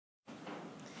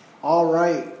All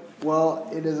right. Well,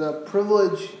 it is a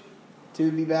privilege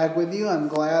to be back with you. I'm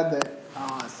glad that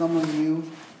some of you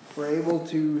were able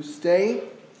to stay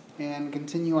and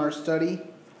continue our study.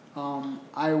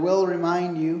 I will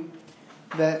remind you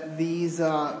that these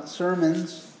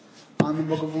sermons on the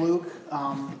book of Luke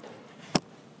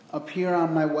appear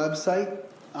on my website.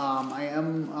 I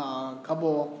am a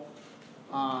couple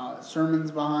sermons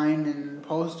behind in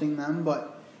posting them,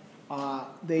 but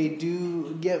they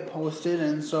do get posted,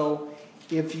 and so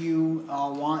if you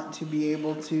want to be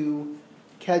able to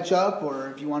catch up, or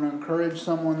if you want to encourage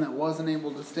someone that wasn't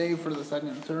able to stay for the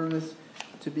second service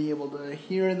to be able to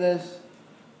hear this,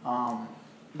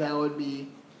 that would be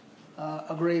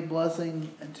a great blessing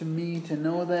to me to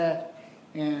know that.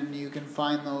 And you can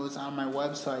find those on my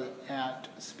website at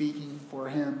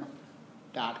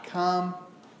speakingforhim.com.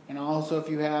 And also, if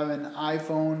you have an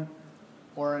iPhone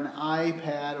or an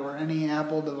iPad or any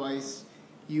Apple device,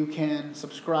 you can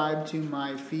subscribe to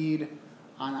my feed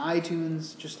on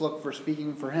iTunes. Just look for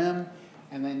Speaking for Him,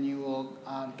 and then you will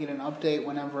get an update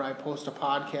whenever I post a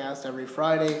podcast every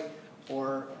Friday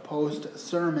or post a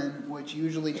sermon, which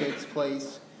usually takes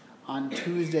place on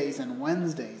Tuesdays and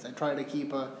Wednesdays. I try to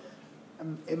keep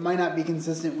it might not be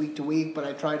consistent week to week, but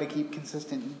I try to keep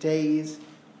consistent days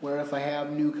where if I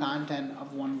have new content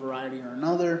of one variety or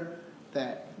another,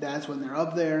 that's when they're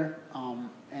up there.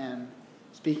 And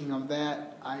speaking of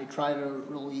that, I try to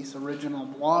release original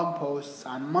blog posts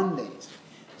on Mondays.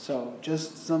 So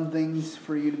just some things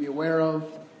for you to be aware of,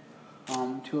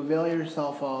 to avail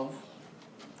yourself of.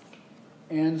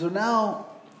 And so now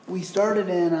we started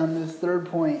in on this third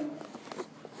point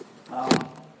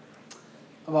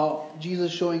about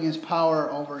Jesus showing his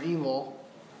power over evil.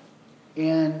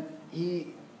 And he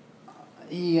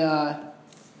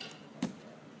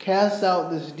casts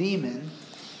out this demon,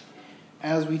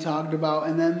 as we talked about,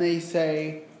 and then they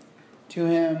say to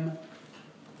him,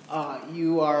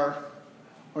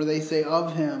 they say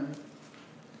of him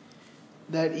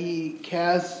that he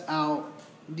casts out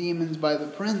demons by the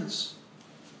prince,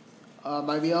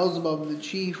 by Beelzebub, the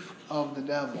chief of the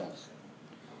devils.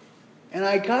 And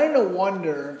I kind of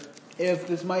wonder if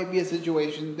this might be a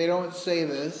situation, they don't say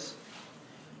this,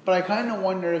 but I kind of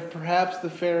wonder if perhaps the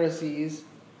Pharisees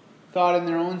thought in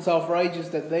their own self-righteous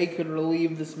that they could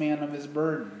relieve this man of his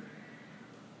burden.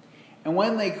 And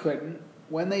when they couldn't,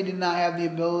 when they did not have the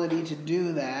ability to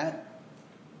do that,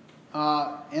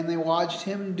 and they watched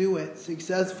him do it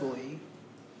successfully,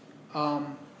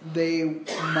 they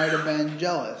might have been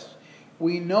jealous.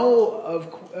 We know,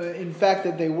 in fact,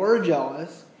 that they were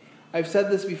jealous. I've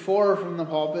said this before from the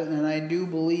pulpit, and I do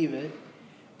believe it,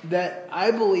 that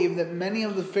I believe that many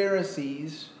of the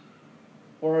Pharisees,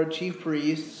 or chief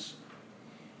priests,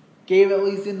 gave at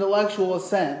least intellectual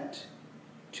assent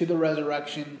to the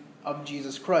resurrection of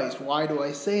Jesus Christ. Why do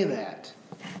I say that?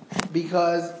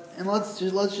 Because, and let's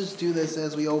just do this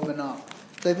as we open up.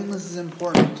 I think this is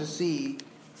important to see,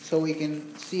 so we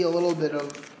can see a little bit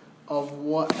of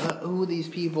what who these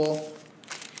people,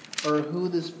 or who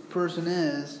this person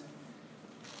is,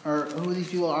 or who these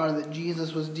people are that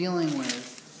Jesus was dealing with.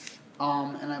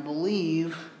 And I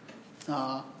believe,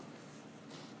 where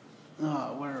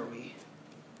are we?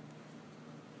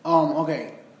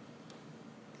 Okay.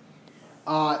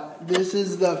 This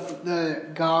is the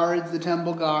guards, the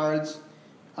temple guards,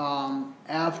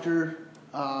 after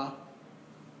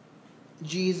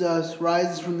Jesus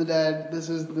rises from the dead. This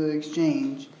is the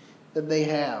exchange that they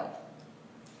have.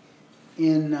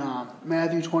 In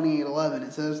Matthew 28:11,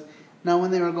 it says, "Now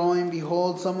when they were going,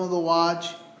 behold, some of the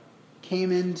watch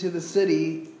came into the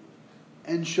city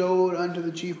and showed unto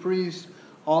the chief priests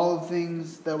all the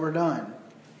things that were done.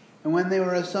 And when they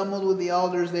were assembled with the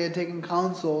elders, they had taken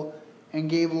counsel and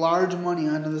gave large money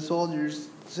unto the soldiers,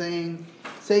 saying,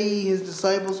 Say ye, his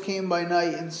disciples came by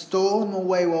night and stole him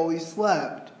away while we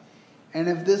slept. And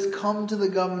if this come to the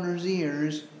governor's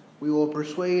ears, we will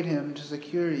persuade him to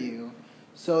secure you.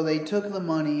 So they took the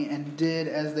money and did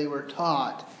as they were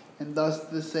taught. And thus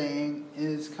the saying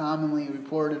is commonly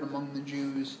reported among the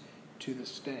Jews to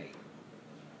this day."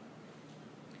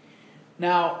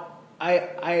 Now,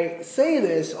 I say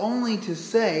this only to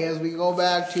say, as we go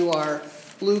back to our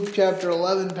Luke chapter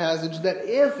 11 passage, that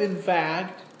if in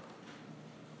fact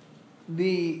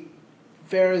the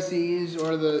Pharisees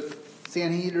or the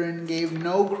Sanhedrin gave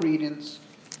no credence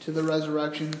to the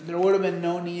resurrection, there would have been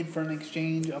no need for an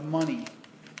exchange of money.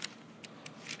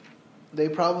 They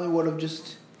probably would have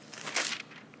just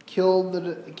killed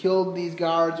these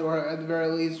guards, or at the very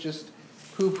least just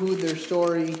poo-pooed their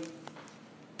story,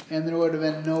 and there would have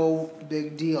been no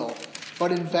big deal.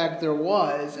 But in fact there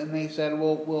was, and they said,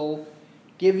 we'll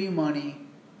give you money,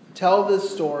 tell this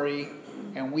story,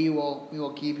 and we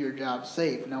will keep your job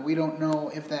safe. Now, we don't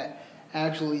know if that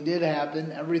actually did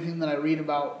happen. Everything that I read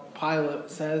about Pilate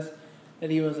says that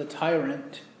he was a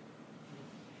tyrant,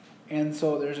 and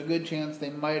so there's a good chance they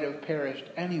might have perished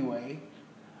anyway.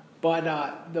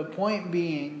 But the point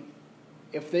being,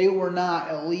 if they were not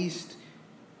at least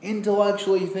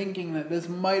intellectually thinking that this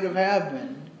might have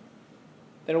happened,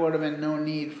 there would have been no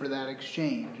need for that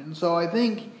exchange. And so I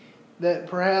think that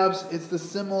perhaps it's the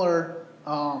similar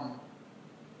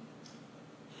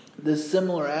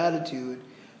attitude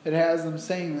that has them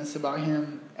saying this about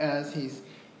him as he's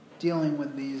dealing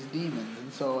with these demons.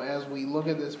 And so as we look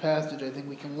at this passage, I think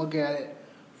we can look at it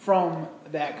from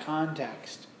that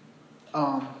context.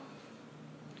 And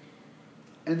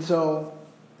so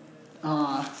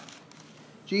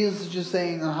Jesus is just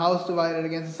saying, a house divided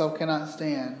against itself cannot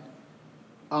stand.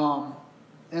 And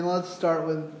let's start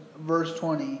with verse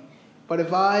 20. But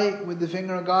if I, with the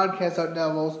finger of God, cast out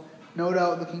devils, no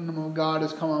doubt the kingdom of God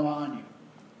has come upon you.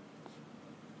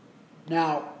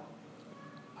 Now,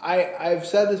 I've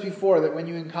said this before, that when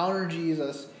you encounter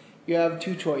Jesus, you have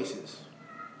two choices.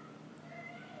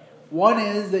 One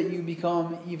is that you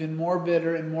become even more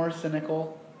bitter and more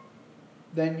cynical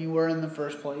than you were in the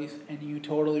first place, and you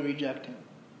totally reject him.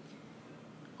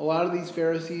 A lot of these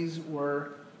Pharisees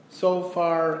were so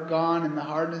far gone in the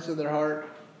hardness of their heart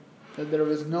that there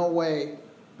was no way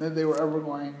that they were ever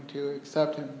going to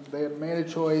accept him. They had made a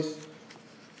choice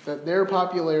that their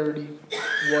popularity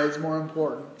was more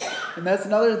important. And that's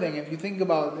another thing, if you think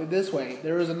about it this way,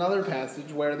 there was another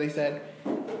passage where they said,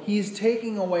 he's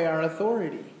taking away our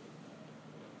authority.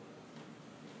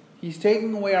 He's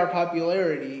taking away our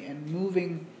popularity and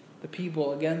moving the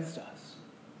people against us.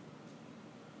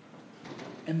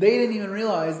 And they didn't even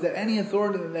realize that any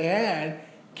authority that they had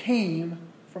came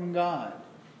from God.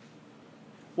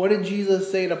 What did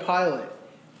Jesus say to Pilate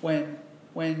when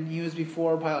he was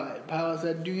before Pilate? Pilate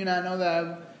said, do you not know that I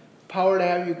have power to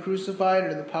have you crucified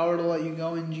or the power to let you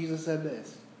go? And Jesus said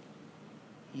this.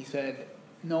 He said,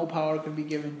 no power can be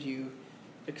given to you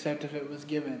except if it was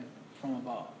given from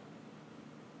above.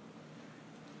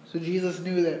 So Jesus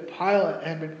knew that Pilate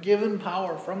had been given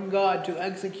power from God to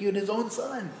execute his own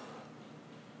son.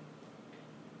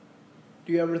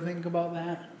 Do you ever think about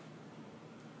that?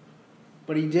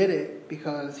 But he did it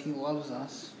because he loves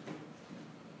us.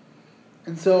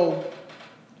 And so,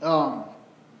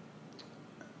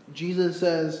 Jesus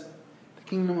says, the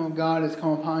kingdom of God has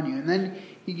come upon you. And then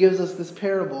he gives us this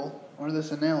parable, or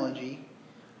this analogy.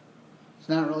 It's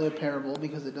not really a parable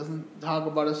because it doesn't talk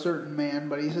about a certain man,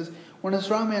 but he says, when a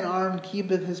strong man armed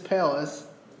keepeth his palace,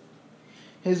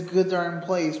 his goods are in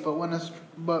place, but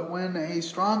when a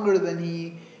stronger than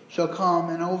he shall come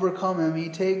and overcome him, he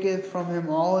taketh from him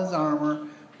all his armor,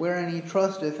 wherein he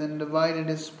trusteth, and divided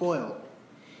his spoil.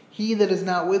 He that is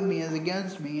not with me is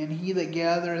against me, and he that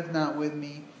gathereth not with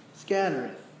me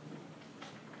scattereth.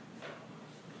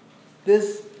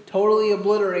 This totally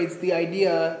obliterates the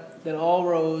idea that all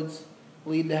roads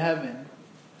lead to heaven,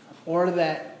 or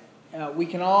that we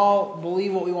can all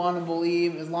believe what we want to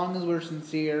believe as long as we're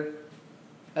sincere.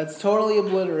 That's totally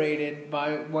obliterated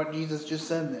by what Jesus just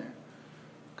said there.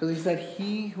 Because he said,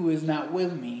 he who is not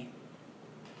with me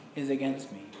is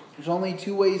against me. There's only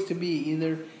two ways to be.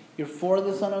 Either you're for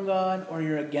the Son of God or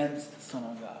you're against the Son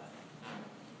of God.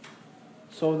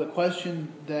 So the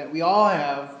question that we all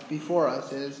have before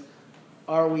us is,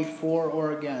 are we for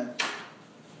or against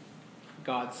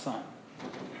God's Son?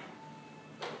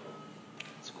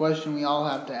 It's a question we all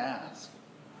have to ask.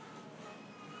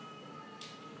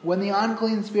 When the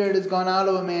unclean spirit is gone out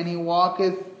of a man, he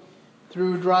walketh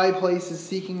through dry places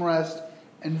seeking rest,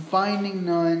 and finding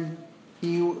none,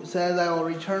 he says, I will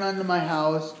return unto my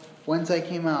house whence I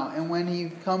came out. And when he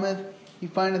cometh, he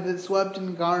findeth it swept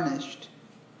and garnished.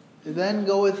 Then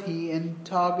goeth he and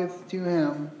taketh to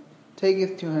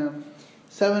him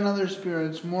 7 other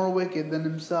spirits more wicked than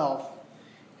himself,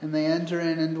 and they enter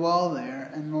in and dwell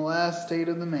there, and the last state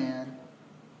of the man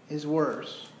is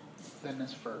worse than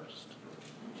his first.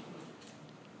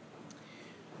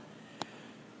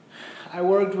 I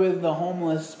worked with the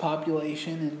homeless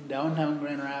population in downtown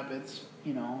Grand Rapids.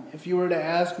 If you were to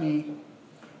ask me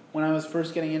when I was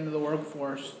first getting into the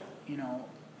workforce,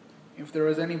 if there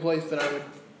was any place that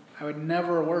I would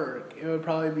never work, it would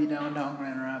probably be downtown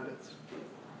Grand Rapids.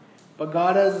 But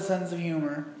God has a sense of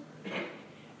humor.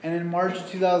 And in March of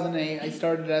 2008, I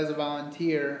started as a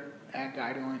volunteer at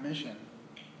Guiding Light Mission.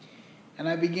 And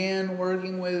I began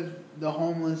working with the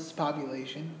homeless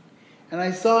population. And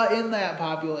I saw in that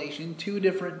population 2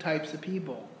 different types of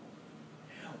people.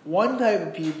 One type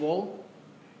of people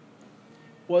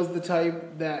was the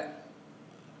type that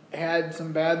had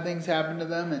some bad things happen to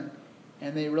them,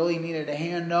 and they really needed a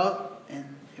hand up,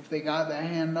 and if they got that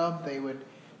hand up, they would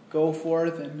go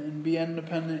forth and be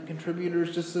independent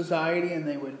contributors to society, and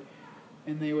they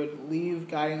would leave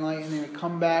Guiding Light, and they would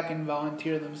come back and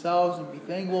volunteer themselves and be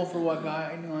thankful for what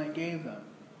Guiding Light gave them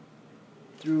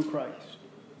through Christ.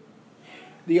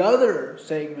 The other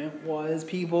segment was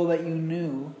people that you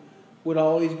knew would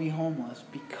always be homeless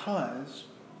because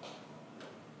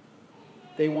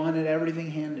they wanted everything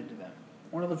handed to them.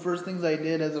 One of the first things I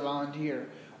did as a volunteer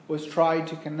was try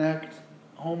to connect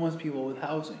homeless people with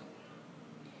housing.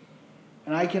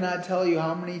 And I cannot tell you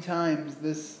how many times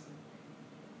this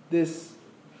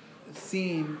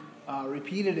scene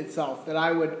repeated itself, that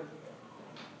I would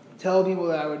tell people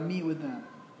that I would meet with them.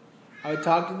 I would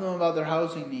talk to them about their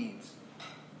housing needs.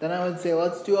 Then I would say,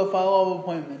 let's do a follow-up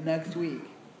appointment next week.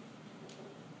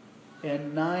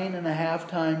 And 9.5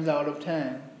 times out of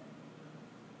 10,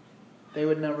 they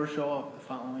would never show up the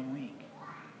following week.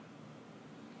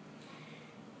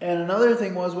 And another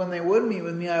thing was, when they would meet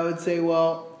with me, I would say,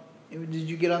 well, did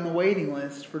you get on the waiting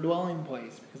list for dwelling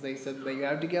place? Because they said they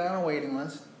have to get on a waiting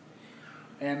list.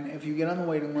 And if you get on the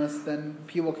waiting list, then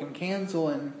people can cancel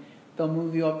and they'll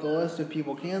move you up the list if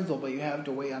people cancel, but you have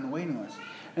to wait on the waiting list.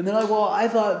 And they're like, well, I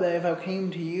thought that if I came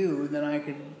to you, then I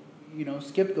could,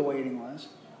 skip the waiting list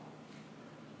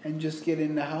and just get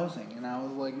into housing. And I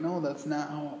was like, no, that's not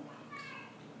how it works.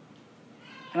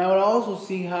 And I would also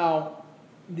see how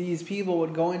these people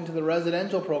would go into the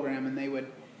residential program, and they would,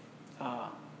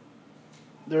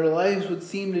 their lives would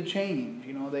seem to change.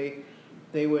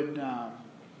 They would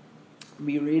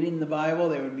be reading the Bible,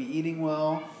 they would be eating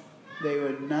well, they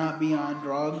would not be on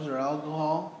drugs or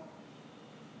alcohol.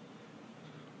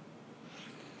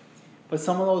 But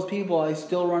some of those people I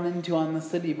still run into on the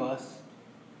city bus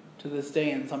to this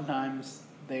day, and sometimes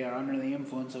they are under the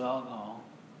influence of alcohol.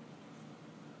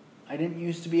 I didn't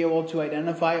used to be able to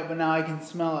identify it, but now I can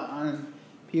smell it on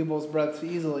people's breaths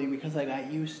easily because I got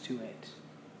used to it.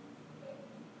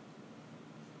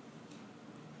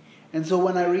 And so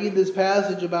when I read this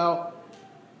passage about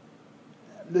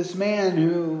this man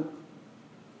who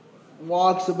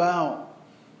walks about,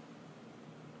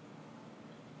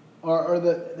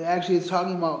 actually it's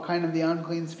talking about kind of the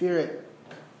unclean spirit,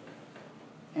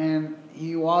 and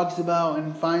he walks about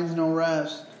and finds no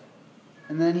rest,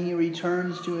 and then he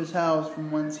returns to his house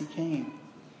from whence he came.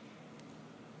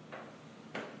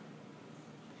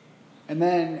 And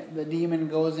then the demon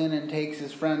goes in and takes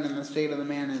his friend, and the state of the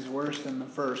man is worse than the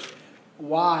first.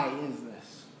 Why is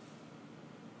this?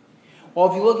 Well,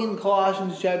 if you look in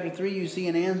Colossians chapter 3, you see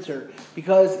an answer.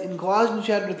 Because in Colossians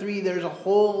chapter 3, there's a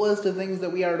whole list of things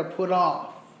that we are to put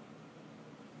off.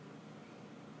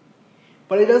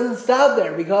 But it doesn't stop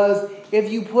there, because if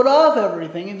you put off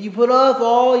everything, if you put off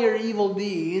all your evil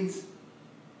deeds,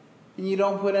 and you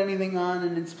don't put anything on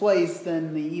in its place,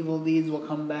 then the evil deeds will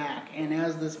come back. And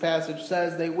as this passage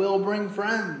says, they will bring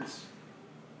friends.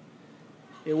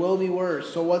 It will be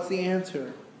worse. So what's the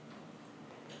answer?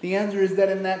 The answer is that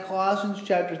in that Colossians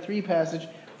chapter 3 passage,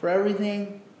 for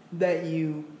everything that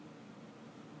you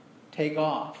take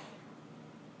off,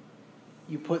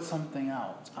 you put something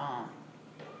else on.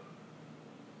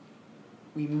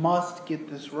 We must get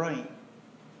this right,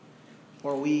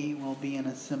 or we will be in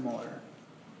a similar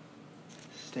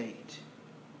state.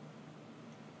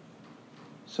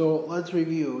 So let's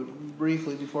review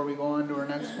briefly before we go on to our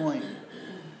next point.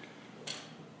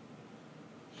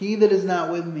 He that is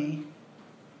not with me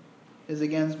is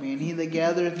against me, and he that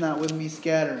gathereth not with me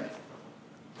scattereth.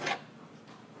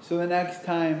 So the next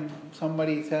time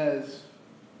somebody says,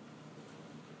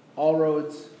 all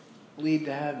roads lead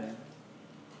to heaven,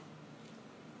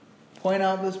 point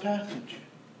out this passage.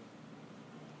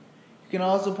 You can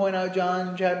also point out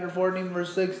John chapter 14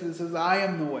 verse 6 that says, I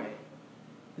am the way,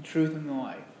 the truth, and the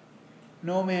life.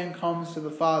 No man comes to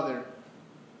the Father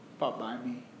but by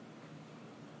me.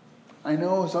 I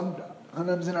know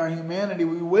sometimes in our humanity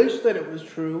we wish that it was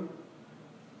true,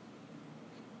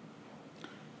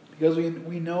 because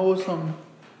we know some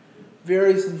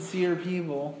very sincere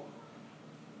people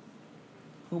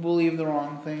who believe the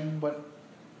wrong thing, but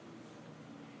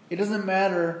it doesn't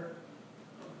matter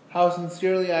how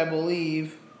sincerely I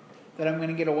believe that I'm going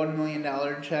to get a $1 million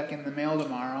check in the mail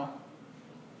tomorrow.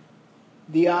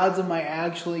 The odds of my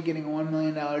actually getting a $1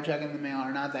 million check in the mail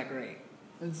are not that great.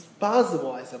 It's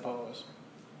possible, I suppose.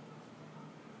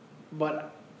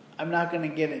 But I'm not going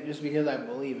to get it just because I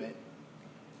believe it.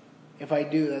 If I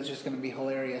do, that's just going to be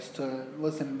hilarious to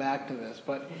listen back to this.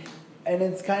 And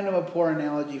it's kind of a poor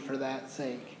analogy for that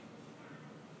sake.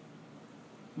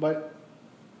 But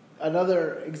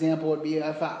another example would be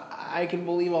if I can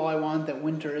believe all I want that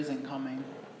winter isn't coming.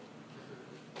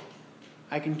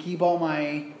 I can keep all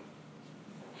my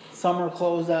summer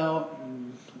clothes out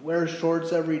and wear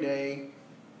shorts every day,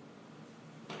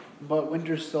 but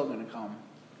winter's still going to come.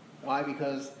 Why?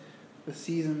 Because the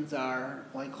seasons are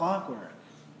like clockwork.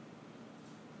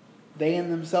 They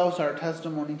in themselves are a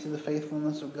testimony to the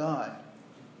faithfulness of God.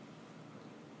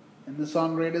 In the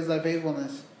song, Great is Thy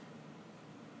Faithfulness,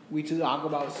 we talk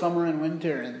about summer and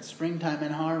winter and springtime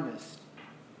and harvest.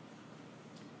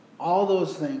 All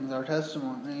those things are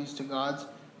testimonies to God's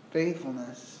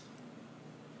faithfulness.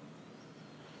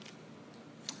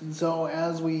 And so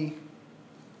as we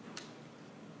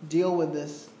deal with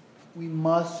this, we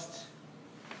must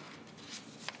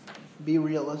be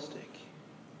realistic.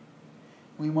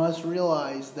 We must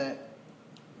realize that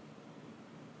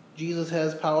Jesus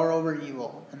has power over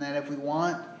evil, and that if we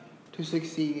want to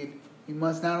succeed, we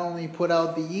must not only put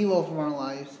out the evil from our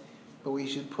lives, but we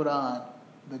should put on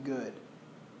the good.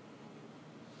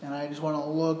 And I just want to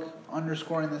look,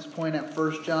 underscoring this point, at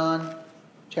 1 John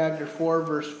chapter 4,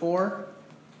 verse 4.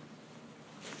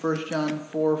 1 John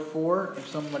 4:4. If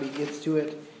somebody gets to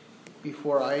it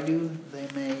before I do, they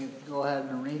may go ahead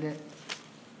and read it.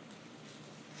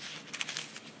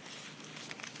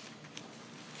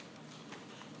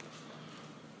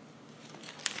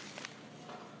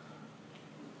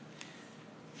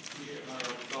 Ye are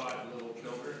of God, little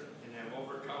children, and have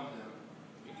overcome them,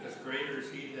 because greater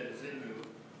is He that is in you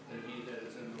than he that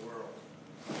is in the world.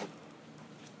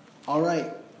 All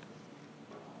right.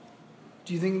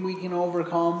 Do you think we can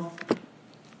overcome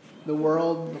the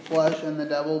world, the flesh, and the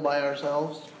devil by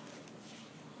ourselves?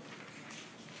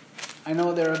 I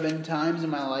know there have been times in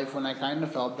my life when I kind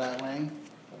of felt that way.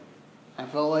 I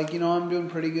felt like, I'm doing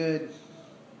pretty good.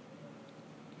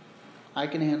 I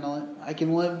can handle it. I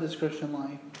can live this Christian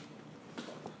life.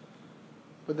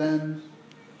 But then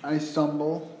I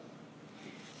stumble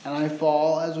and I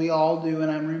fall, as we all do, and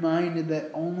I'm reminded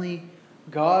that only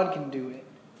God can do it.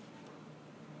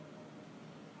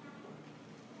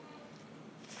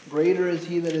 Greater is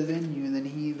He that is in you than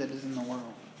he that is in the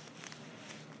world.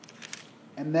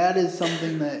 And that is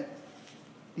something that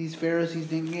these Pharisees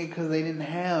didn't get because they didn't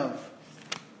have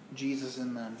Jesus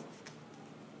in them.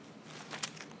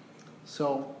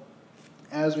 So,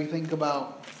 as we think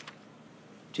about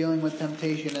dealing with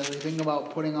temptation, as we think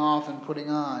about putting off and putting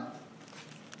on,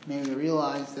 may we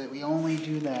realize that we only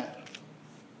do that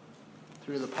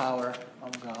through the power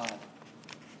of God.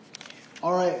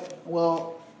 All right,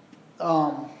 well,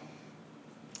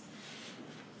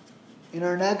 in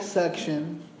our next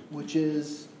section, which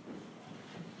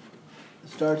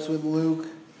starts with Luke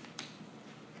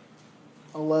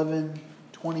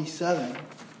 11:27,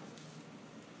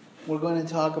 we're going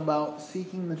to talk about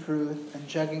seeking the truth and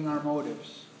checking our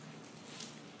motives.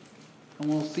 And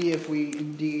we'll see if we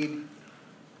indeed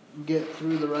get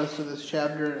through the rest of this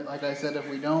chapter. Like I said, if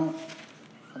we don't,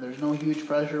 there's no huge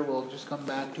pressure. We'll just come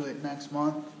back to it next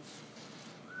month.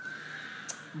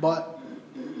 But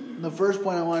the first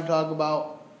point I want to talk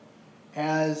about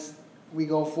as we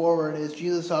go forward is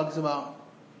Jesus talks about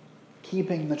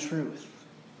keeping the truth.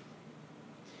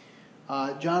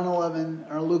 Luke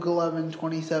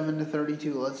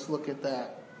 11:27-32. Let's look at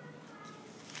that.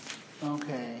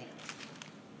 Okay.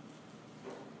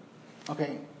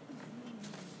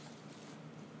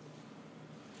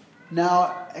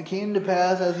 Now it came to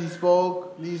pass as he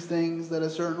spoke these things that a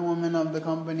certain woman of the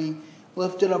company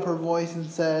lifted up her voice and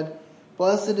said,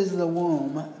 Blessed is the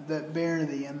womb that bare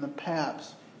thee, and the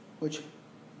paps which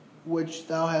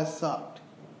thou hast sucked.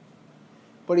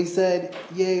 But he said,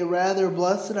 Yea, rather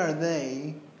blessed are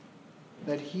they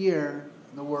that hear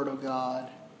the word of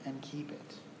God and keep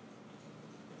it.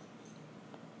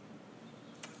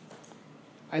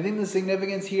 I think the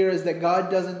significance here is that God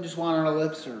doesn't just want our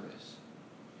lip service.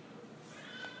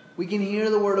 We can hear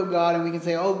the word of God and we can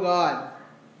say, Oh God,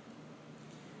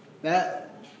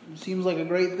 that seems like a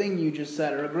great thing you just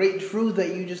said, or a great truth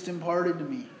that you just imparted to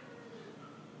me.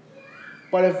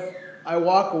 But if I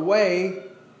walk away,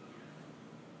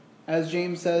 as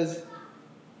James says,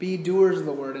 be doers of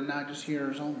the word and not just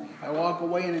hearers only. If I walk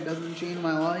away and it doesn't change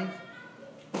my life.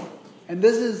 And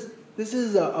this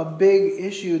is a big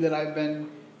issue that I've been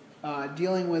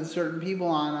dealing with certain people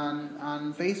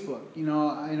on Facebook.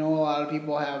 I know a lot of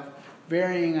people have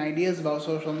varying ideas about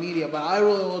social media, but I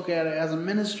really look at it as a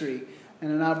ministry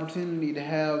and an opportunity to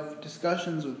have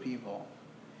discussions with people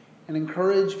and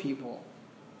encourage people.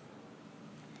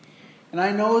 And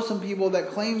I know some people that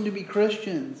claim to be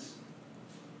Christians,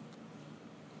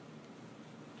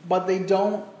 but they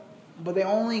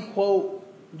only quote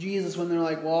Jesus when they're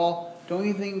like, well, don't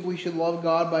you think we should love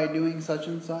God by doing such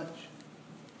and such?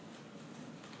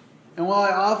 And while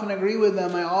I often agree with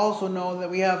them, I also know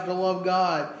that we have to love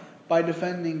God by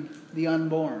defending the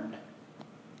unborn.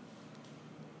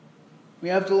 We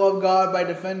have to love God by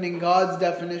defending God's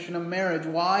definition of marriage.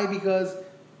 Why? Because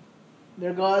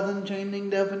they're God's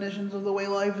unchanging definitions of the way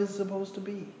life is supposed to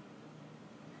be.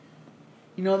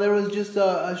 You know, there was just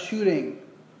a shooting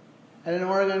at an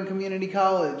Oregon community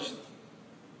college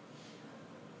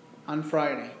on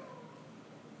Friday.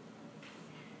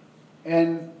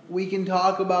 And we can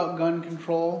talk about gun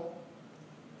control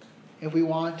if we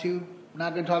want to. I'm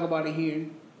not going to talk about it here.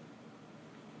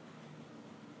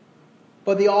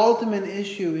 But the ultimate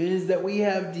issue is that we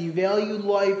have devalued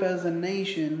life as a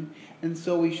nation, and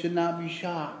so we should not be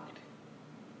shocked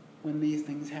when these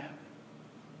things happen.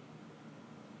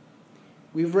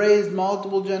 We've raised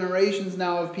multiple generations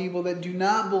now of people that do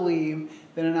not believe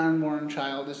that an unborn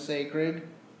child is sacred,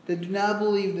 that do not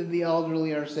believe that the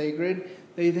elderly are sacred.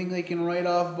 They think they can write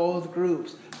off both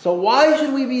groups. So why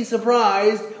should we be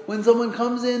surprised when someone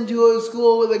comes into a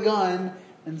school with a gun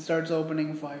and starts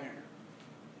opening fire?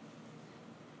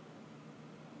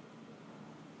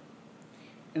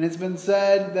 And it's been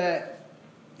said that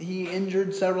he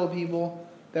injured several people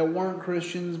that weren't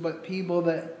Christians, but people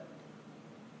that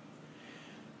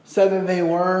said that they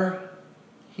were,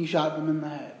 he shot them in the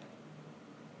head.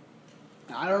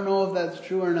 Now, I don't know if that's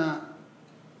true or not,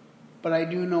 but I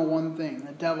do know one thing.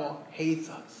 The devil hates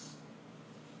us.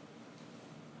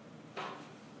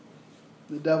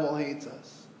 The devil hates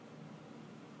us.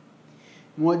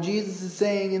 And what Jesus is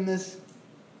saying in this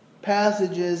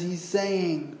passage is, he's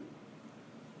saying,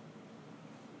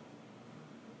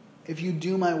 if you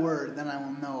do my word, then I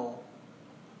will know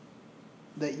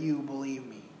that you believe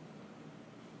me.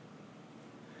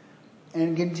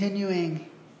 And continuing,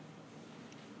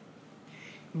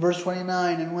 verse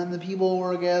 29, and when the people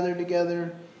were gathered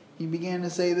together, he began to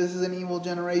say, this is an evil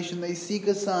generation. They seek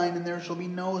a sign, and there shall be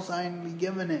no sign be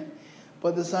given it,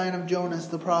 but the sign of Jonas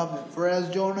the prophet. For as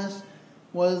Jonas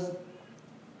was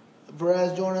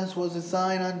a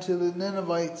sign unto the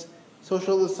Ninevites, so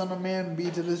shall the Son of Man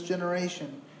be to this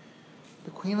generation.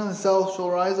 The queen of the south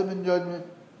shall rise up in judgment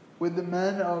with the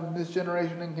men of this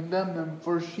generation and condemn them.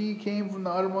 For she came from the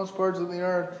uttermost parts of the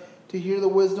earth to hear the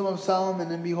wisdom of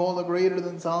Solomon, and behold, a greater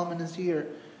than Solomon is here.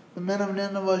 The men of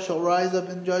Nineveh shall rise up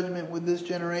in judgment with this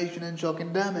generation and shall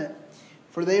condemn it.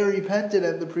 For they repented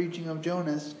at the preaching of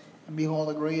Jonas, and behold,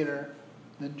 a greater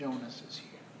than Jonas is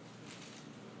here.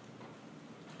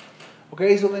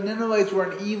 Okay, so the Ninevites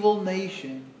were an evil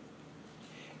nation.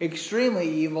 Extremely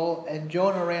evil, and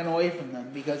Jonah ran away from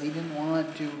them because he didn't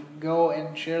want to go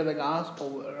and share the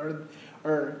gospel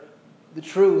or the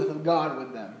truth of God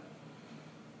with them.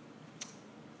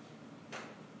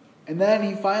 And then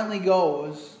he finally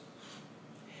goes,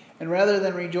 and rather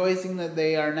than rejoicing that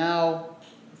they are now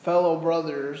fellow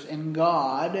brothers in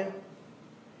God,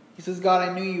 he says, God,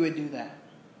 I knew you would do that.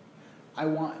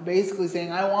 Basically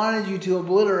saying, I wanted you to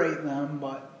obliterate them,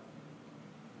 but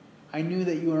I knew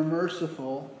that you were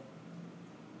merciful,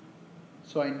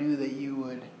 so I knew that you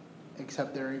would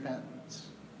accept their repentance.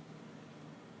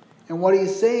 And what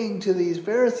he's saying to these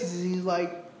Pharisees is he's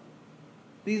like,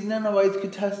 these Ninevites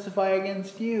could testify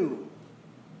against you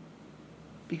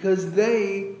because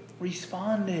they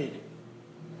responded.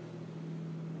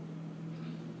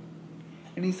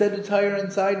 And he said to Tyre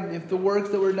and Sidon, if the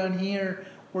works that were done here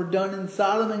were done in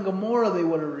Sodom and Gomorrah, they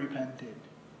would have repented.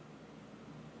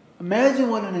 Imagine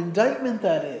what an indictment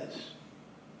that is.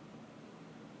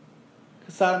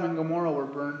 Because Sodom and Gomorrah were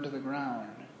burned to the ground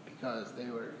because they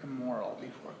were immoral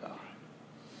before God.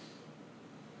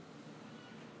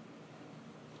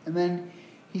 And then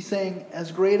he's saying,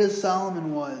 as great as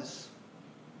Solomon was,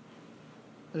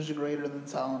 there's a greater than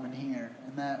Solomon here,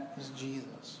 and that was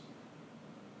Jesus.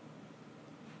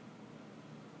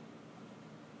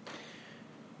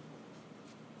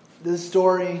 This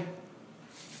story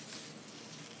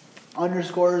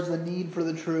underscores the need for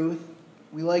the truth.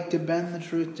 We like to bend the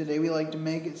truth today. We like to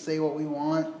make it say what we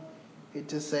want it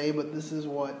to say, but this is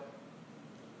what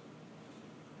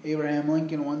Abraham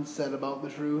Lincoln once said about the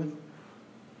truth.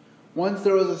 Once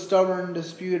when a stubborn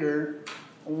disputer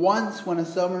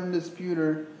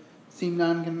seemed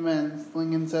unconvinced,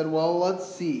 Lincoln said, well, let's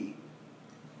see.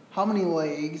 How many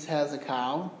legs has a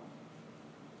cow?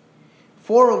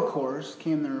 4, of course,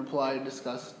 came the reply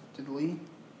disgustedly.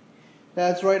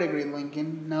 That's right, agreed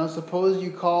Lincoln. Now suppose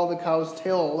you call the cow's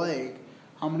tail a leg.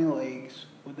 How many legs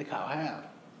would the cow have?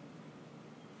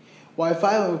 Why,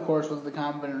 5, of course, was the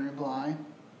confident reply.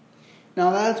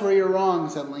 Now that's where you're wrong,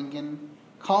 said Lincoln.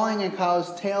 Calling a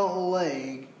cow's tail a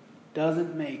leg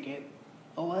doesn't make it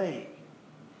a leg.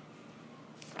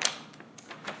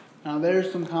 Now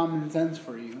there's some common sense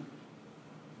for you.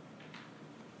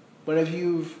 But if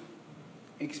you've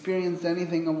experienced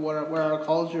anything of where our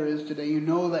culture is today, you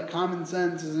know that common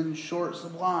sense is in short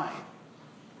supply.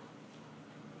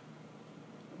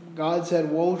 God said,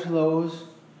 woe to those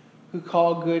who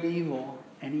call good evil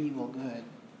and evil good.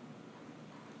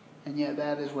 And yet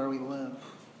that is where we live.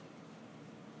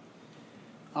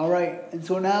 Alright, and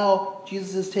so now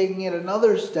Jesus is taking it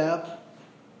another step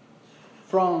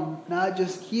from not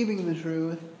just keeping the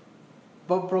truth,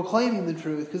 but proclaiming the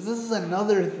truth. Because this is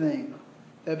another thing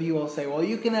that people say, well,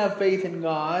 you can have faith in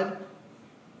God.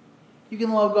 You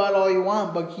can love God all you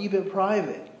want, but keep it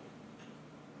private.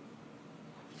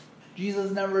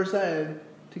 Jesus never said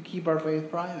to keep our faith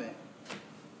private.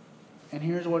 And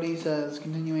here's what he says,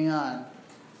 continuing on,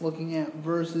 looking at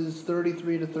verses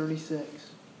 33 to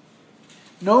 36.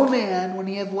 No man, when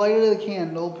he hath lighted a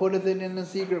candle, putteth it in a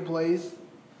secret place,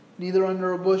 neither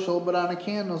under a bushel, but on a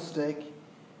candlestick,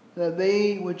 that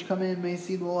they which come in may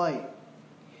see the light.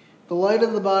 The light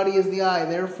of the body is the eye.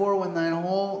 Therefore, when thine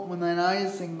eye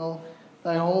is single,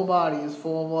 thy whole body is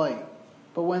full of light.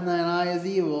 But when thine eye is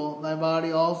evil, thy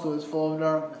body also is full of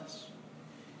darkness.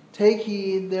 Take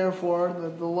heed, therefore,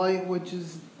 that the light which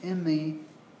is in thee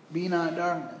be not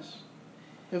darkness.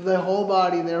 If thy whole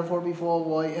body therefore be full of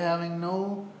light, having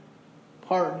no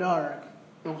part dark,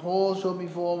 the whole shall be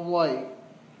full of light,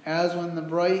 as when the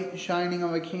bright shining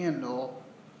of a candle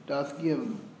doth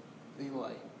give thee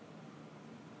light.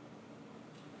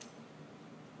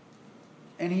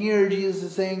 And here Jesus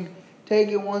is saying, take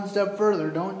it one step further.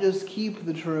 Don't just keep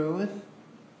the truth,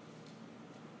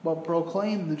 but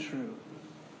proclaim the truth.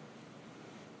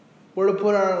 We're to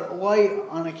put our light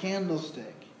on a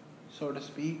candlestick, so to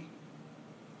speak,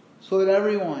 so that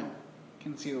everyone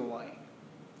can see the light.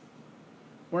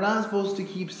 We're not supposed to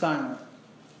keep silent.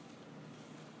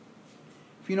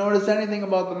 If you notice anything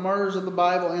about the martyrs of the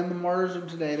Bible and the martyrs of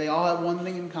today, they all have one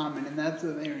thing in common, and that's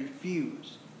that they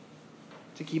refuse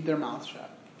to keep their mouths shut.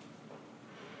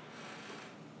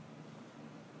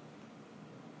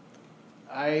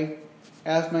 I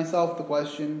asked myself the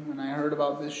question when I heard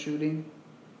about this shooting,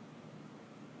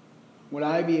 would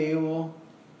I be able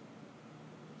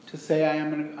to say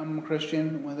I'm a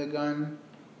Christian with a gun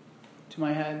to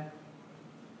my head?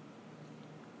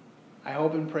 I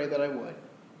hope and pray that I would.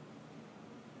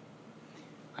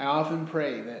 I often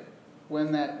pray that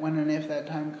when and if that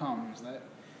time comes, that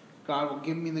God will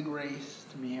give me the grace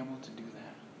to be able to do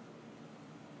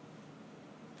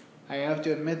that. I have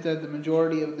to admit that the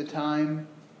majority of the time,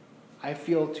 I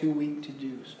feel too weak to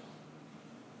do so.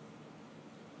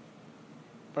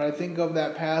 But I think of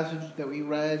that passage that we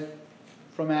read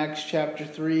from Acts chapter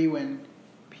 3 when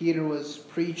Peter was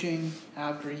preaching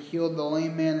after he healed the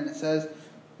lame man, and it says,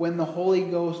 when the Holy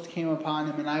Ghost came upon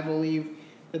him, and I believe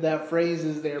that phrase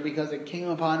is there because it came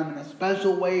upon him in a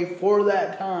special way for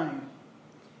that time,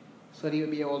 so that he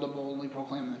would be able to boldly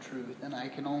proclaim the truth. And I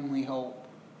can only hope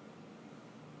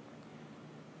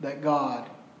that God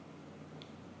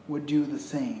would do the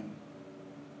same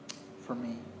for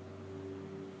me.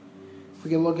 If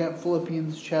we can look at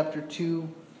Philippians chapter 2,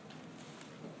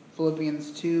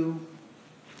 Philippians 2,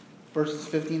 verses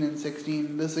 15 and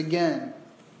 16. This again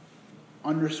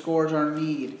underscores our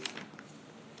need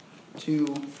to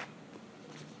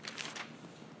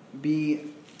be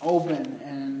open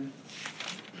and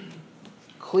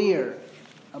clear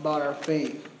about our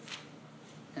faith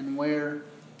and where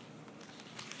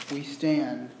we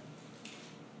stand.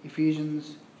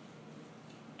 Ephesians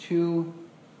 2,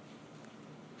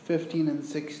 15 and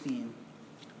 16.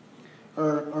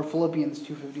 Or Philippians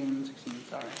 2, 15 and 16,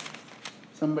 sorry. If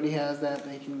somebody has that,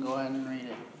 they can go ahead and read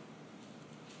it.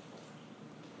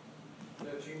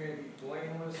 That ye may be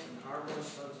blameless and harmless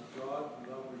sons of God,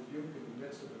 without rebuke in the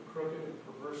midst of a crooked and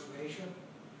perverse nation,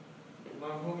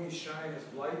 among whom ye shine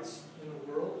as lights in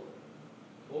the world,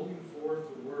 holding forth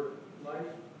the word of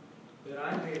life, that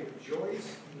I may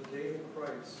rejoice in the day of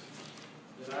Christ,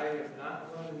 that I have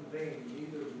not run in vain,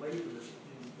 neither labored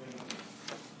in vain.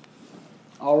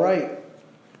 All right.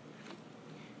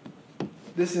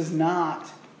 This is not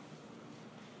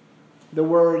the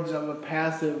words of a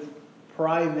passive,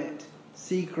 private,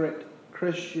 secret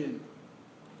Christian.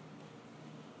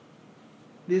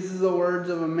 This is the words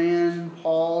of a man,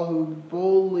 Paul, who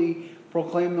boldly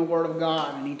proclaimed the Word of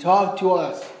God. And he talked to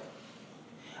us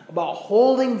about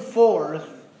holding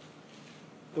forth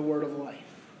the Word of life.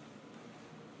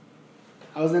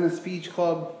 I was in a speech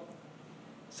club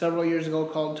several years ago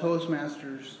called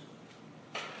Toastmasters.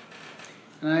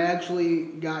 And I actually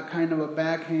got kind of a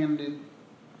backhanded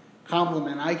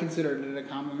compliment. I considered it a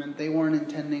compliment. They weren't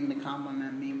intending to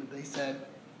compliment me, but they said,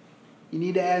 you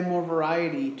need to add more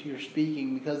variety to your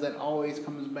speaking because that always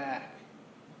comes back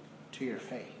to your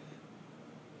faith.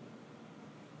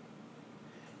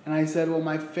 And I said, well,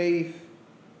 my faith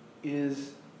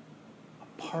is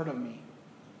a part of me.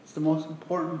 It's the most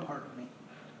important part of me.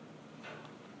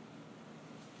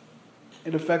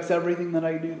 It affects everything that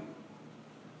I do.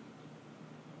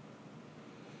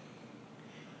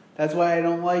 That's why I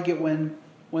don't like it when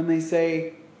they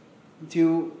say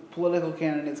to political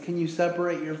candidates, can you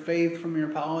separate your faith from your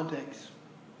politics?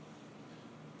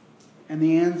 And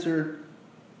the answer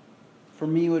for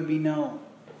me would be no.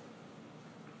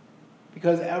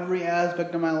 Because every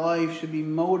aspect of my life should be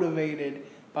motivated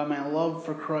by my love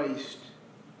for Christ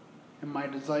and my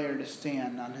desire to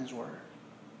stand on His Word.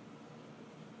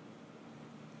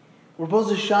 We're supposed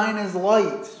to shine as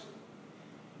lights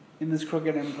in this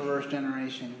crooked and perverse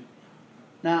generation,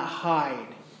 not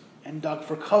hide and duck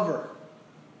for cover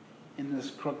in this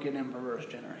crooked and perverse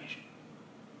generation.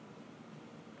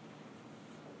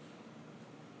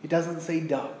 It doesn't say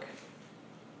duck.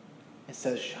 It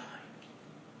says shine.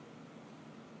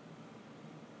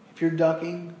 If you're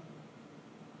ducking,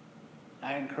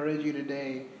 I encourage you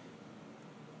today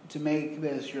to make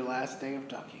this your last day of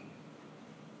ducking.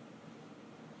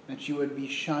 That you would be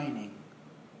shining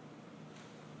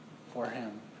for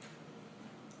Him.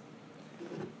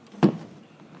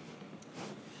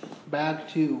 Back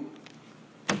to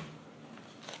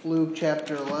Luke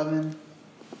chapter 11.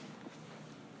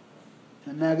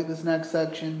 And now get this next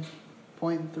section,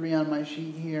 point 3 on my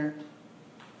sheet here,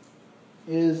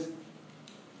 is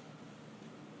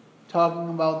talking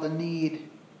about the need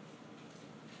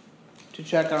to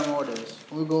check our motives.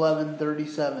 Luke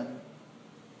 11:37.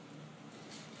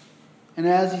 And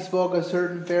as he spoke, a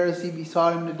certain Pharisee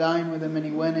besought him to dine with him, and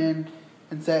he went in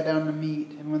and sat down to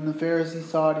meat. And when the Pharisee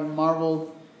saw it, he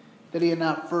marveled that he had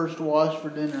not first washed for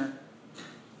dinner.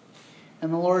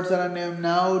 And the Lord said unto him,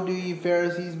 now do ye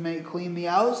Pharisees make clean the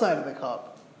outside of the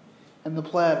cup and the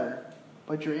platter,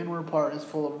 but your inward part is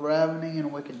full of ravening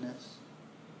and wickedness.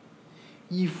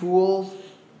 Ye fools,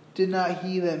 did not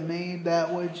he that made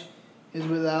that which is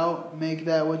without make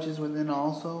that which is within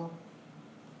also?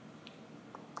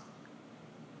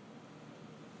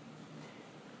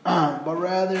 But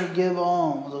rather give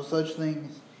alms of such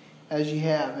things as ye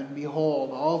have, and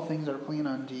behold, all things are clean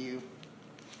unto you.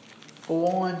 But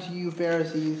woe unto you,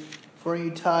 Pharisees, for you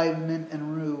tithe mint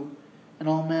and rue, and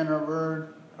all manner of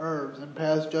herbs, and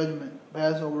pass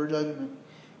over judgment,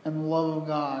 and the love of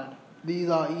God. These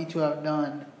ought ye to have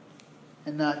done,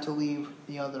 and not to leave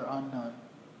the other undone.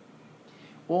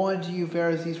 Woe unto you,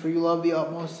 Pharisees, for you love the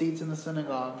utmost seats in the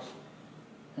synagogues,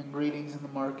 and greetings in the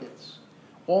markets.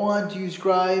 Woe unto you,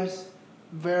 scribes,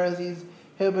 Pharisees,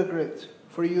 hypocrites,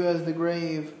 for you are as the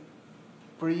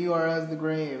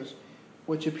graves,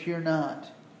 which appear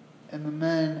not, and the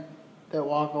men that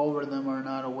walk over them are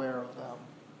not aware of them.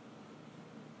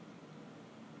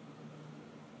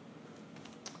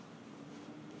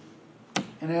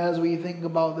 And as we think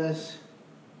about this,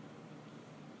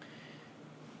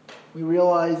 we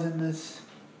realize in this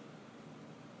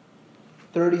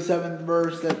 37th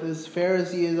verse that this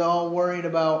Pharisee is all worried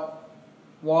about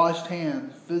washed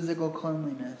hands, physical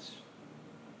cleanliness.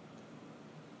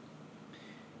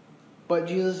 But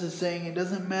Jesus is saying it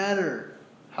doesn't matter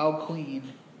how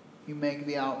clean you make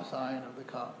the outside of the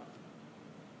cup.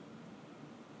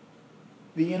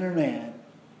 The inner man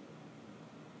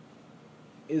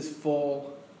is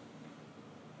full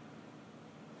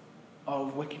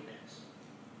of wickedness.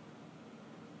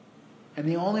 And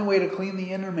the only way to clean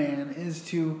the inner man is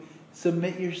to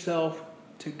submit yourself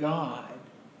to God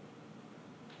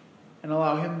and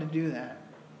allow Him to do that.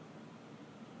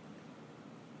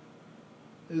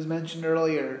 It was mentioned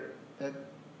earlier that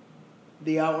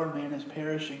the outward man is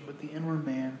perishing, but the inward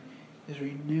man is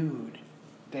renewed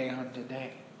day unto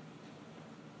day.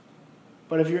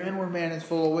 But if your inward man is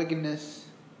full of wickedness,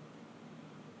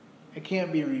 it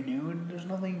can't be renewed. There's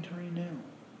nothing to renew.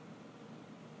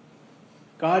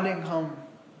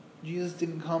 Jesus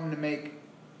didn't come to make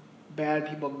bad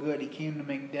people good. He came to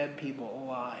make dead people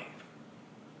alive.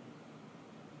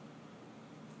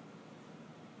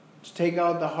 To take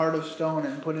out the heart of stone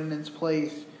and put in its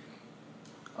place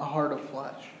a heart of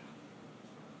flesh.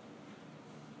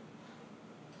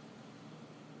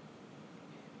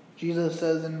 Jesus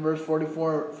says in verse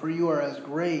 44, for you are as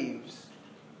graves.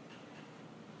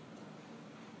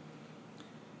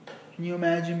 Can you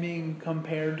imagine being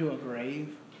compared to a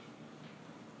grave?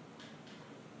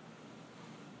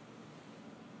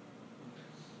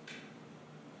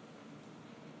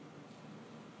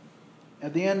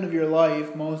 At the end of your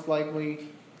life, most likely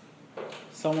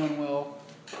someone will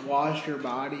wash your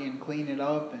body and clean it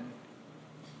up and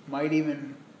might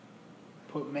even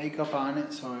put makeup on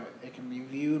it so it can be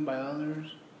viewed by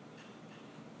others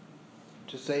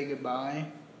to say goodbye.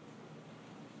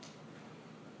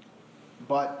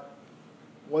 But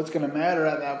what's going to matter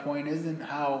at that point isn't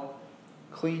how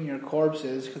clean your corpse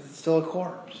is, because it's still a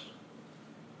corpse.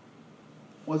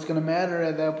 What's going to matter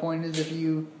at that point is if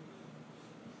you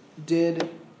did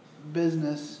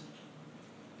business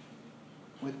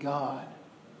with God.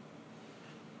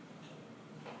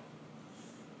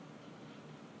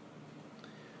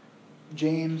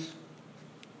 James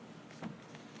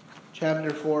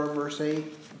chapter 4 verse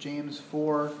 8, James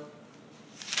 4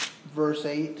 verse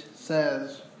 8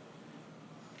 says,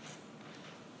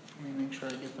 let me make sure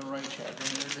I get the right chapter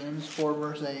here. James 4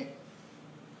 verse 8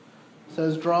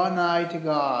 says, draw nigh to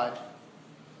God,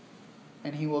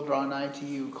 and he will draw nigh to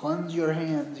you. Cleanse your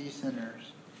hands, ye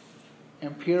sinners,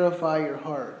 and purify your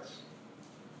hearts,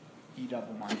 ye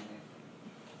double-minded.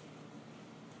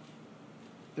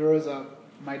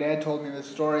 My dad told me this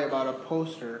story about a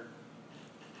poster.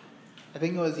 I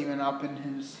think it was even up in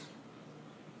his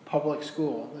public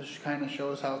school. This kind of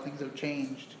shows how things have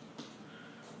changed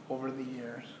over the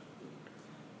years.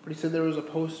 But he said there was a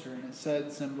poster, and it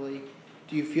said simply,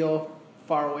 do you feel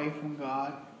far away from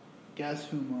God? Guess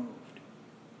who moved?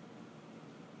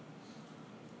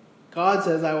 God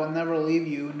says, I will never leave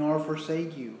you nor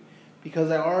forsake you, because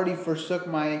I already forsook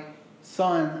my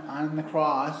Son on the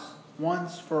cross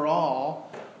once for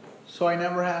all, so I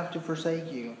never have to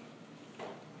forsake you.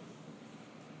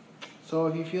 So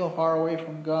if you feel far away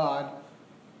from God,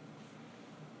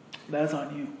 that's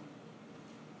on you.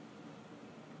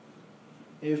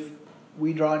 If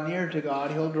we draw near to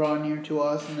God, He'll draw near to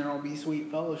us, and there will be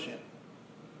sweet fellowship.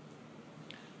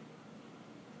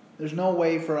 There's no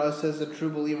way for us as a true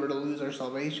believer to lose our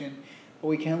salvation, but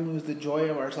we can lose the joy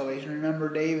of our salvation. Remember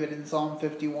David in Psalm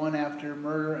 51, after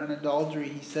murder and adultery,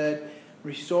 he said,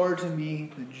 restore to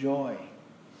me the joy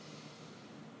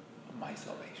of my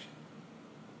salvation.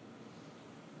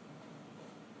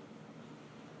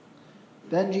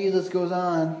 Then Jesus goes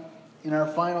on in our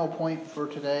final point for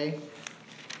today.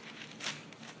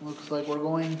 Looks like we're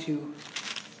going to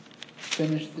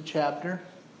finish the chapter.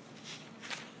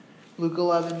 Luke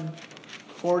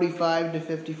 11:45 to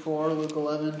 54. Luke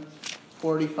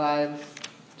 11:45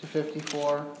 to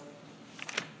 54.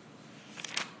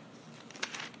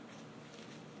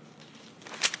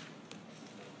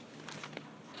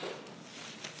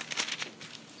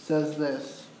 Says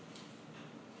this.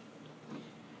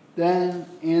 Then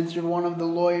answered one of the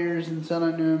lawyers and said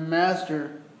unto him,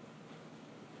 Master,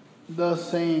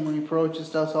 thus saying,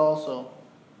 reproachest us also.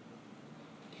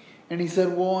 And he said,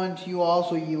 woe unto you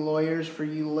also, ye lawyers, for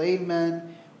you lade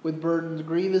men with burdens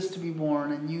grievous to be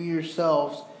borne, and you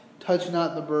yourselves touch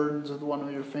not the burdens with one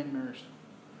of your fingers.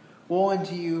 Woe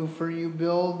unto you, for you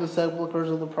build the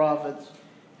sepulchres of the prophets,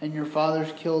 and your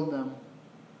fathers killed them.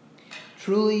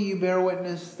 Truly you bear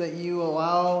witness that you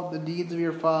allow the deeds of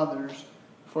your fathers,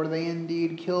 for they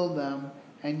indeed killed them,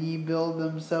 and ye build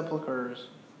them sepulchres.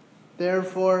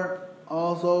 Therefore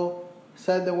also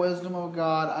said the wisdom of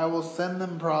God, I will send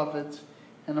them prophets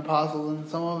and apostles, and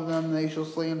some of them they shall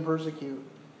slay and persecute,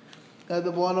 that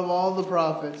the blood of all the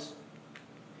prophets,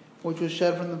 which was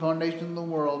shed from the foundation of the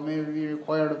world, may be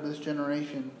required of this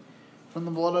generation. From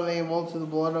the blood of Abel to the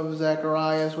blood of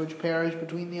Zacharias, which perished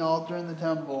between the altar and the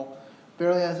temple,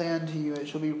 verily I say unto you, it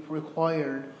shall be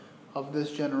required of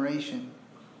this generation.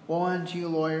 Woe unto you,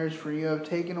 lawyers, for you have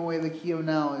taken away the key of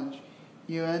knowledge.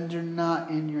 You entered not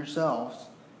in yourselves,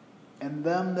 and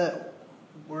them that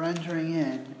were entering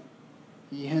in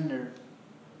ye hindered.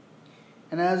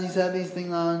 And as he said these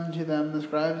things unto them, the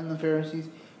scribes and the Pharisees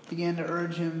began to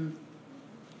urge him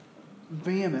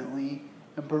vehemently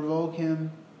and provoke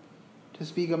him to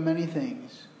speak of many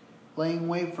things, laying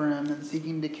wait for him and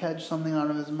seeking to catch something out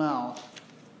of his mouth,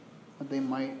 that they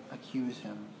might accuse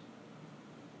him.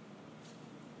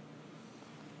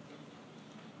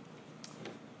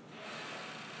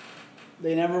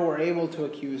 They never were able to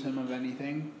accuse him of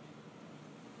anything.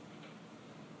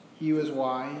 He was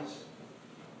wise.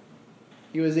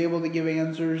 He was able to give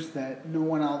answers that no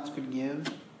one else could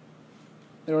give.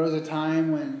 There was a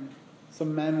time when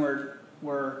some men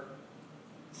were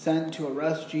sent to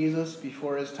arrest Jesus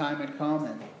before his time had come,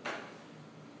 and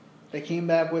they came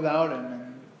back without him.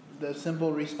 And the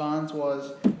simple response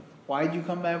was, why'd you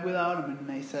come back without him? And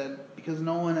they said, because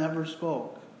no one ever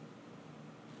spoke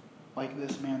like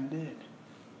this man did.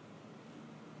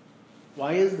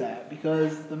 Why is that?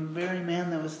 Because the very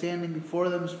man that was standing before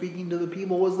them speaking to the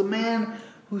people was the man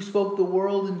who spoke the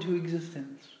world into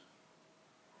existence.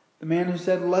 The man who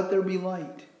said, let there be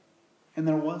light, and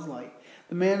there was light.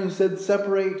 The man who said,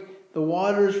 separate the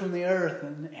waters from the earth,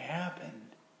 and it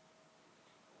happened.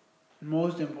 And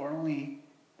most importantly,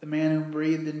 the man who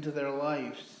breathed into their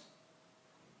lives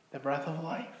the breath of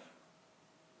life.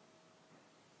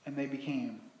 and they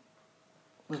became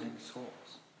living souls.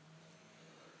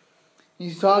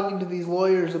 He's talking to these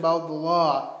lawyers about the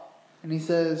law, and he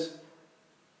says,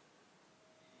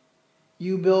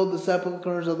 you build the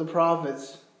sepulchres of the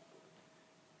prophets,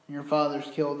 and your fathers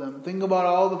killed them. Think about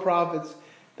all the prophets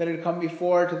that had come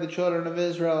before to the children of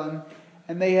Israel,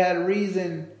 and they had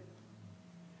reason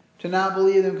to not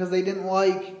believe them because they didn't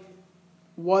like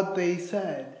what they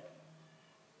said.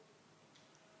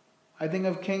 I think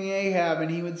of King Ahab,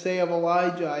 and he would say of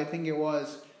Elijah, I think it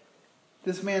was,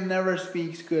 this man never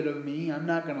speaks good of me. I'm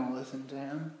not going to listen to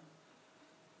him.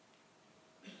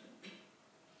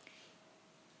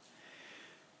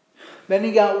 Then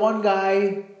he got one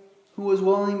guy who was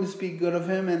willing to speak good of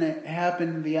him, and it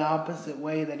happened the opposite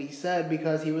way that he said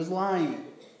because he was lying.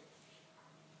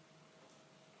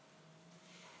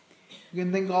 You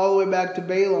can think all the way back to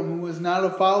Balaam, who was not a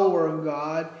follower of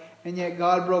God, and yet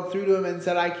God broke through to him and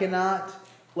said, I cannot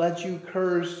let you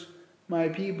curse my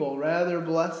people, rather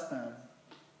bless them.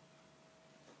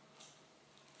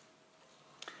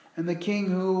 And the king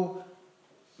who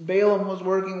Balaam was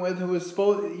working with,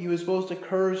 he was supposed to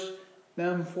curse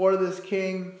them for this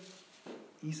king.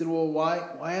 He said, well,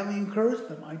 why haven't you cursed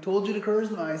them? I told you to curse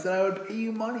them. I said I would pay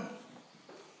you money.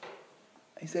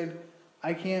 I said,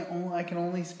 I can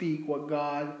only speak what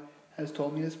God has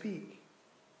told me to speak.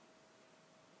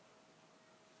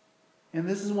 And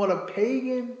this is what a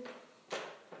pagan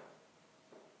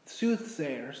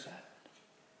soothsayer said.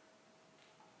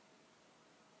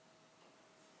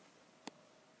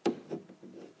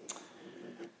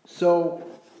 So,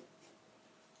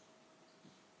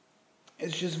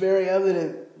 it's just very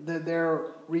evident that their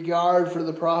regard for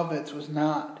the prophets was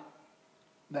not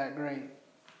that great.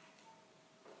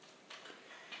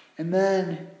 And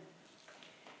then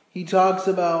he talks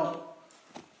about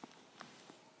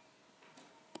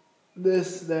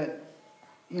this, that,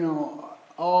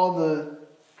 all the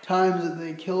times that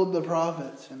they killed the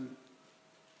prophets and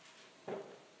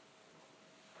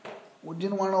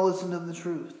didn't want to listen to the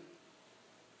truth.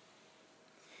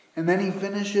 And then he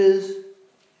finishes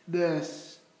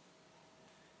this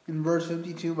in verse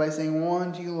 52 by saying, woe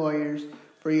unto you lawyers,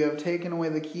 for you have taken away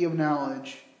the key of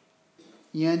knowledge.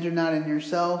 Ye enter not in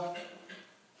yourself,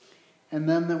 and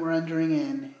them that were entering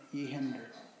in ye hindered.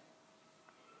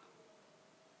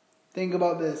 Think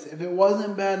about this. If it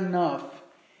wasn't bad enough,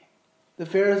 the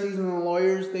Pharisees and the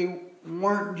lawyers, they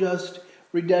weren't just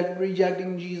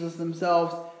rejecting Jesus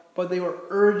themselves, but they were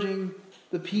urging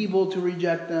the people to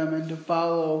reject them and to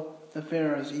follow the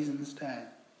Pharisees instead.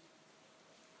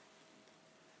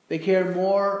 They cared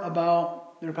more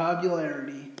about their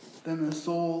popularity than the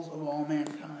souls of all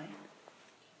mankind.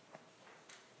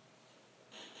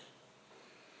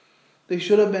 They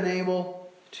should have been able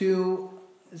to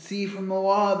see from the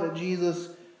law that Jesus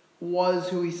was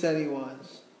who he said he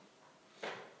was.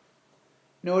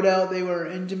 No doubt they were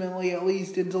intimately, at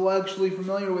least intellectually,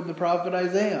 familiar with the prophet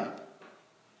Isaiah.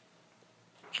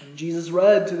 And Jesus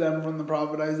read to them from the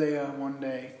prophet Isaiah one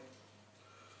day.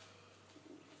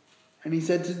 And he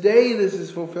said, today this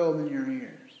is fulfilled in your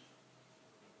ears.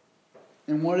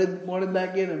 And what did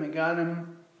that get him? It got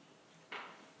him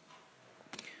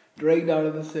dragged out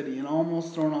of the city and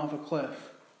almost thrown off a cliff.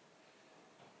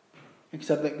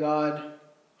 Except that God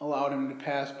allowed him to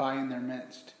pass by in their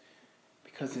midst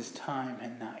because his time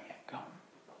had not yet come.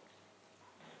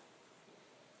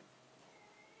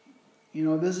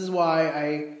 This is why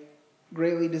I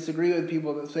greatly disagree with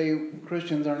people that say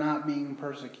Christians are not being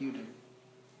persecuted.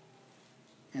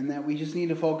 And that we just need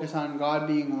to focus on God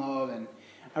being love and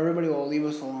everybody will leave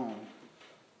us alone.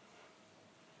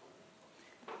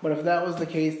 But if that was the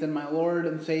case, then my Lord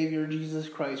and Savior Jesus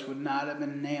Christ would not have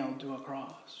been nailed to a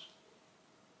cross.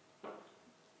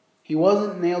 He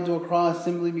wasn't nailed to a cross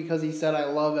simply because he said, I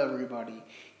love everybody.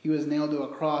 He was nailed to a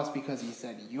cross because he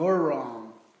said, you're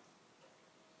wrong.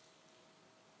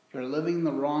 You're living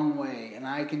the wrong way, and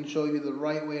I can show you the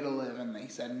right way to live. And they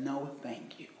said, no,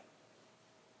 thank you.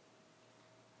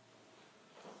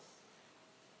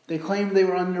 They claimed they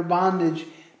were under bondage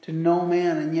to no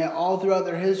man, and yet all throughout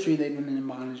their history they'd been in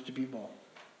bondage to people.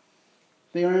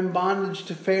 They were in bondage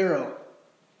to Pharaoh.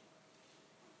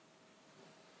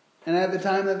 And at the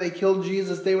time that they killed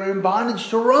Jesus, they were in bondage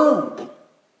to Rome.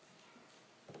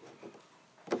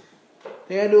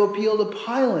 They had to appeal to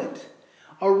Pilate,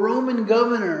 a Roman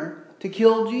governor, to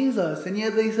kill Jesus. And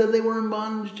yet they said they were in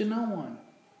bondage to no one.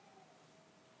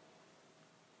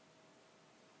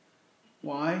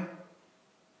 Why?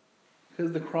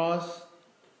 Because the cross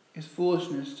is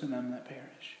foolishness to them that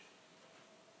perish.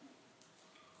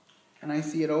 And I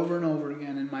see it over and over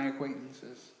again in my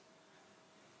acquaintances.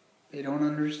 They don't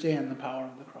understand the power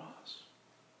of the cross.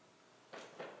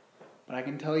 But I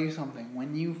can tell you something.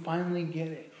 When you finally get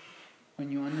it,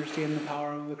 when you understand the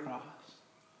power of the cross,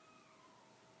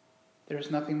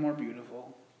 there's nothing more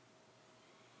beautiful.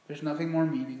 There's nothing more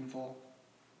meaningful.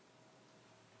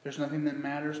 There's nothing that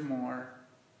matters more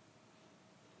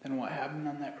than what happened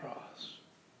on that cross.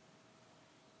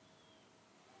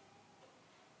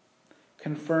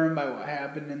 Confirmed by what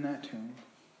happened in that tomb.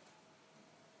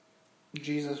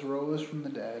 Jesus rose from the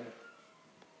dead.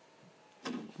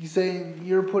 He's saying,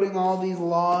 you're putting all these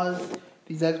laws,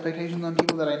 these expectations on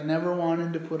people that I never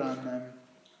wanted to put on them.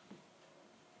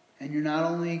 And you're not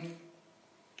only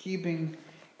keeping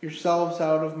yourselves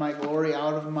out of my glory,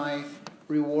 out of my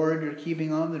reward, you're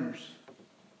keeping others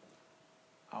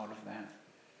out of that.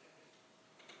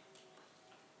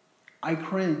 I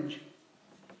cringe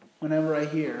whenever I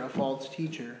hear a false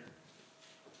teacher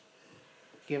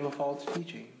give a false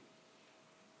teaching.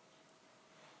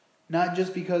 Not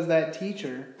just because that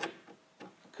teacher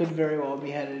could very well be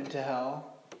headed to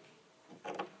hell,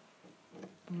 but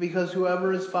because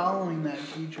whoever is following that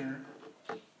teacher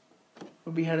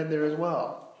will be headed there as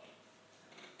well.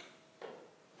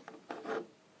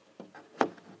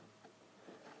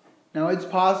 Now it's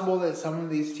possible that some of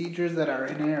these teachers that are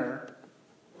in error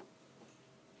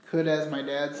could, as my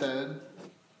dad said,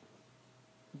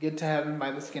 get to heaven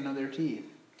by the skin of their teeth.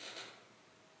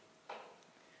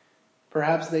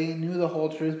 Perhaps they knew the whole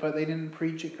truth, but they didn't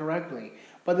preach it correctly.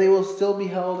 But they will still be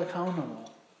held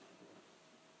accountable.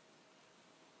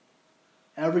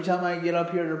 Every time I get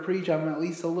up here to preach, I'm at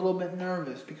least a little bit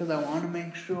nervous because I want to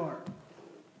make sure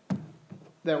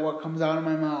that what comes out of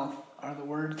my mouth are the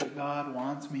words that God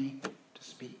wants me to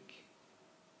speak.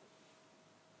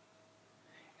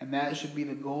 And that should be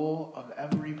the goal of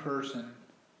every person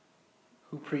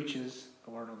who preaches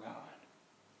the Word of God.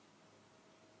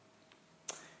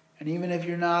 And even if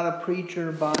you're not a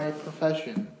preacher by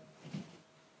profession,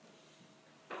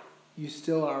 you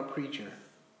still are a preacher.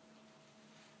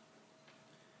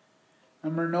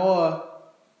 Remember, Noah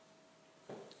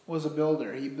was a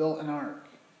builder. He built an ark.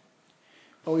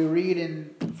 But we read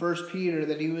in 1 Peter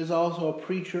that he was also a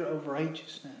preacher of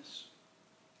righteousness.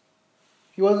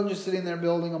 He wasn't just sitting there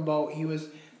building a boat. He was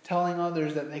telling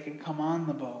others that they could come on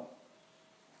the boat.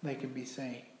 They could be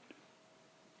saved.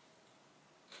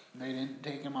 They didn't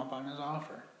take him up on his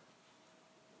offer.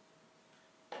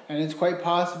 And it's quite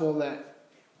possible that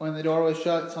when the door was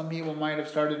shut, some people might have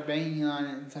started banging on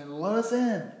it and said, "Let us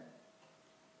in."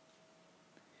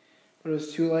 But it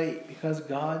was too late because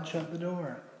God shut the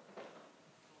door.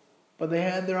 But they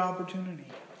had their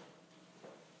opportunity.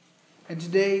 And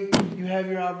today, you have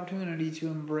your opportunity to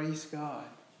embrace God.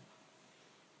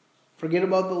 Forget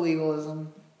about the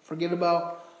legalism. Forget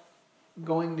about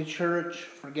going to church.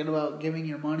 Forget about giving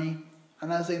your money. I'm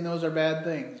not saying those are bad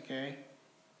things, okay?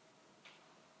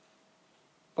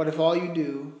 But if all you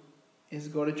do is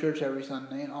go to church every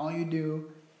Sunday and all you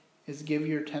do is give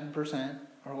your 10%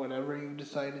 or whatever you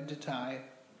decided to tithe,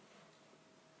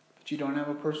 but you don't have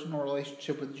a personal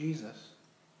relationship with Jesus,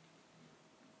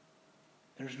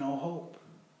 there's no hope.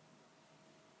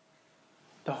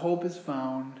 The hope is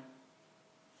found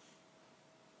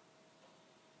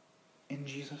in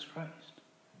Jesus Christ.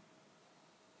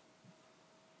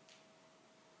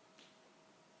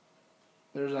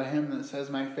 There's a hymn that says,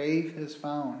 "My faith has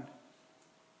found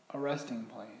a resting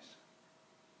place,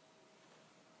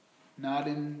 not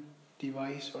in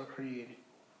device or creed.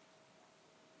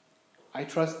 I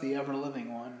trust the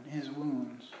ever-living one, his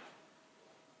wounds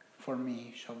for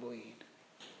me shall bleed."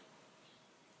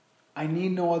 I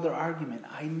need no other argument.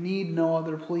 I need no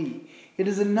other plea. It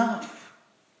is enough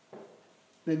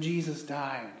that Jesus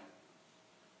died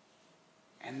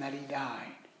and that he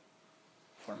died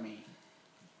for me.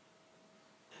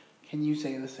 Can you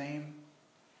say the same?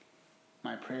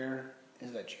 My prayer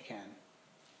is that you can.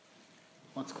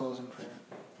 Let's close in prayer.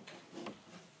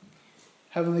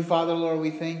 Heavenly Father, Lord,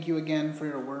 we thank you again for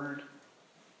your word.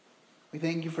 We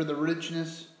thank you for the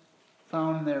richness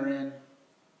found therein.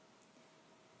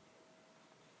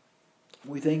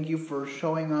 We thank you for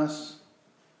showing us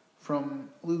from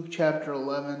Luke chapter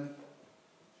 11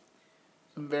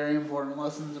 some very important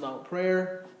lessons about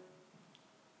prayer.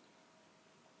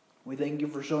 We thank you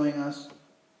for showing us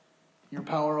your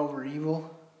power over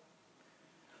evil,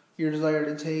 your desire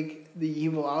to take the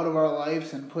evil out of our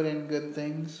lives and put in good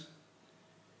things.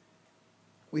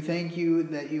 We thank you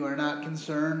that you are not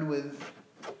concerned with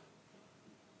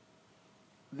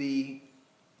the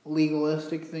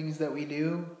legalistic things that we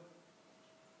do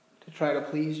to try to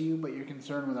please you, but you're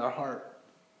concerned with our heart.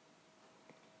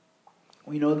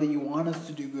 We know that you want us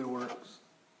to do good works,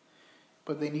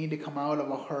 but they need to come out of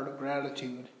a heart of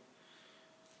gratitude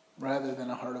rather than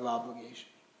a heart of obligation.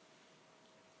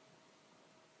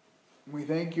 We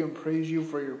thank you and praise you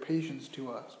for your patience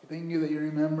to us. We thank you that you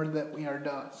remember that we are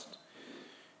dust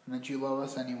and that you love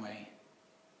us anyway.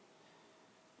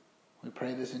 We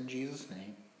pray this in Jesus'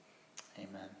 name.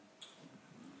 Amen.